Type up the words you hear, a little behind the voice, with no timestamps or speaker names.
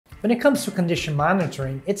When it comes to condition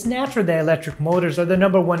monitoring, it's natural that electric motors are the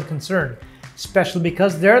 #1 concern, especially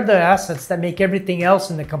because they're the assets that make everything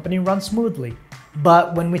else in the company run smoothly.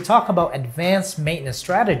 But when we talk about advanced maintenance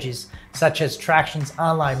strategies, such as Tractian's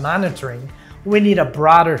online monitoring, we need a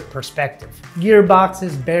broader perspective.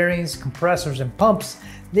 Gearboxes, bearings, compressors, and pumps,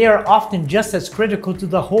 they are often just as critical to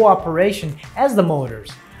the whole operation as the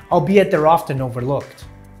motors, albeit they're often overlooked.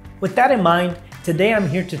 With that in mind, today I'm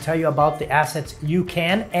here to tell you about the assets you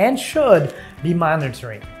can and should be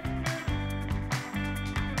monitoring.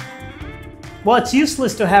 Well, it's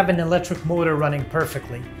useless to have an electric motor running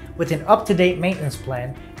perfectly with an up-to-date maintenance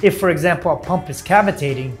plan if, for example, a pump is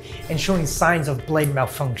cavitating and showing signs of blade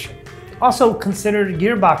malfunction. Also consider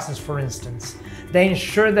gearboxes, for instance. They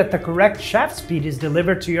ensure that the correct shaft speed is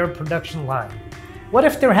delivered to your production line. What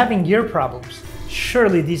if they're having gear problems?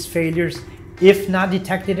 Surely these failures, if not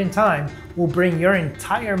detected in time, will bring your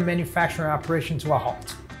entire manufacturing operation to a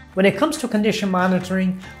halt. When it comes to condition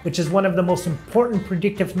monitoring, which is one of the most important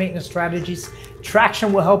predictive maintenance strategies,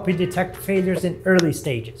 Traction will help you detect failures in early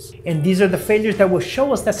stages. And these are the failures that will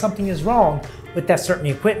show us that something is wrong with that certain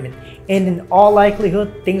equipment. And in all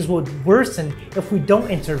likelihood, things will worsen if we don't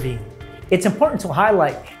intervene. It's important to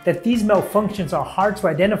highlight that these malfunctions are hard to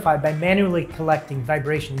identify by manually collecting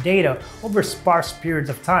vibration data over sparse periods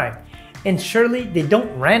of time. And surely they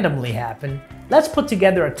don't randomly happen. Let's put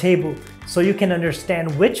together a table so you can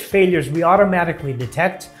understand which failures we automatically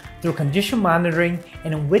detect through condition monitoring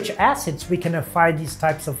and in which assets we can identify these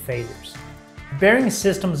types of failures. Bearing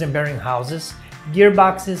systems and bearing houses,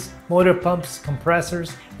 gearboxes, motor pumps,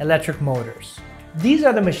 compressors, electric motors. These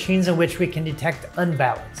are the machines in which we can detect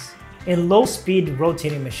unbalance. In low-speed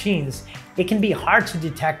rotating machines, it can be hard to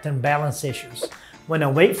detect unbalance issues. When a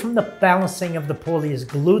weight from the balancing of the pulley is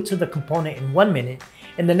glued to the component in 1 minute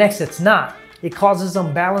and the next it's not, it causes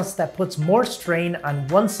unbalance that puts more strain on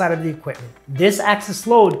one side of the equipment. This excess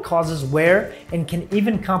load causes wear and can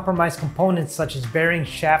even compromise components such as bearings,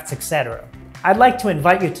 shafts, etc. I'd like to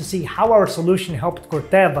invite you to see how our solution helped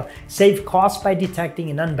Corteva save costs by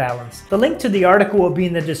detecting an unbalance. The link to the article will be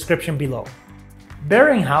in the description below.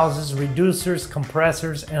 Bearing houses, reducers,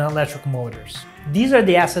 compressors, and electric motors. These are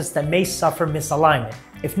the assets that may suffer misalignment.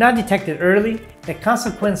 If not detected early, the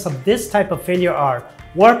consequences of this type of failure are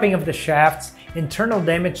warping of the shafts, internal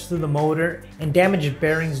damage to the motor, and damaged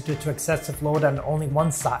bearings due to excessive load on only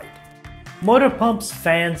one side. Motor pumps,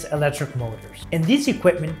 fans, electric motors. In these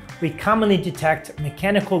equipment, we commonly detect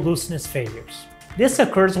mechanical looseness failures. This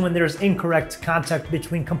occurs when there is incorrect contact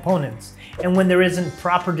between components and when there isn't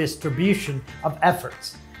proper distribution of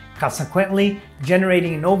efforts, consequently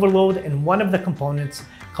generating an overload in one of the components,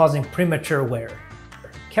 causing premature wear.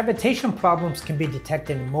 Cavitation problems can be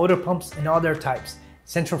detected in motor pumps and other types,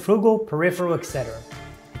 centrifugal, peripheral, etc.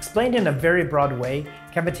 Explained in a very broad way,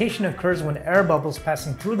 cavitation occurs when air bubbles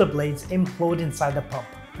passing through the blades implode inside the pump.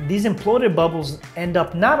 These imploded bubbles end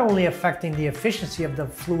up not only affecting the efficiency of the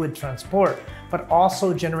fluid transport, but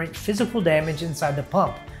also generate physical damage inside the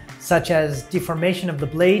pump, such as deformation of the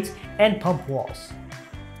blades and pump walls.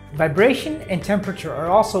 Vibration and temperature are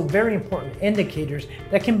also very important indicators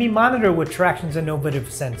that can be monitored with Tractian's innovative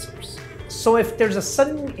sensors. So if there's a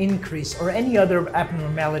sudden increase or any other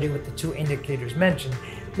abnormality with the two indicators mentioned,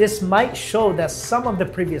 this might show that some of the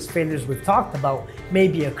previous failures we've talked about may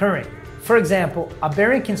be occurring. For example, a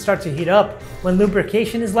bearing can start to heat up when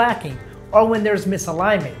lubrication is lacking or when there's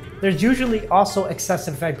misalignment. There's usually also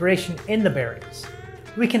excessive vibration in the bearings.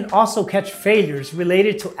 We can also catch failures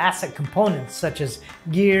related to asset components such as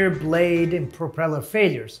gear, blade, and propeller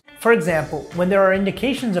failures. For example, when there are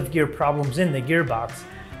indications of gear problems in the gearbox,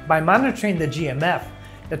 by monitoring the GMF,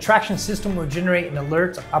 the Traction system will generate an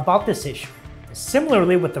alert about this issue.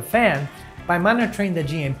 Similarly with the fan, by monitoring the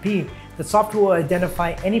GMP, the software will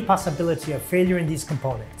identify any possibility of failure in these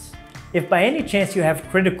components. If by any chance you have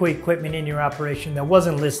critical equipment in your operation that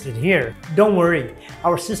wasn't listed here, don't worry,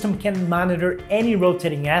 our system can monitor any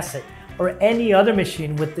rotating asset or any other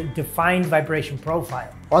machine with the defined vibration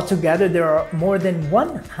profile. Altogether, there are more than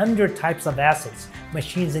 100 types of assets,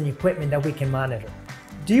 machines, and equipment that we can monitor.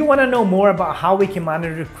 Do you want to know more about how we can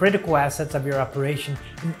monitor critical assets of your operation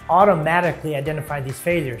and automatically identify these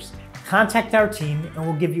failures? Contact our team and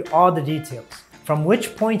we'll give you all the details, from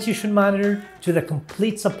which points you should monitor to the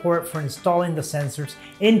complete support for installing the sensors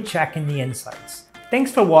and checking the insights.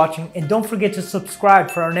 Thanks for watching and don't forget to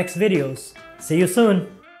subscribe for our next videos. See you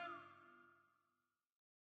soon!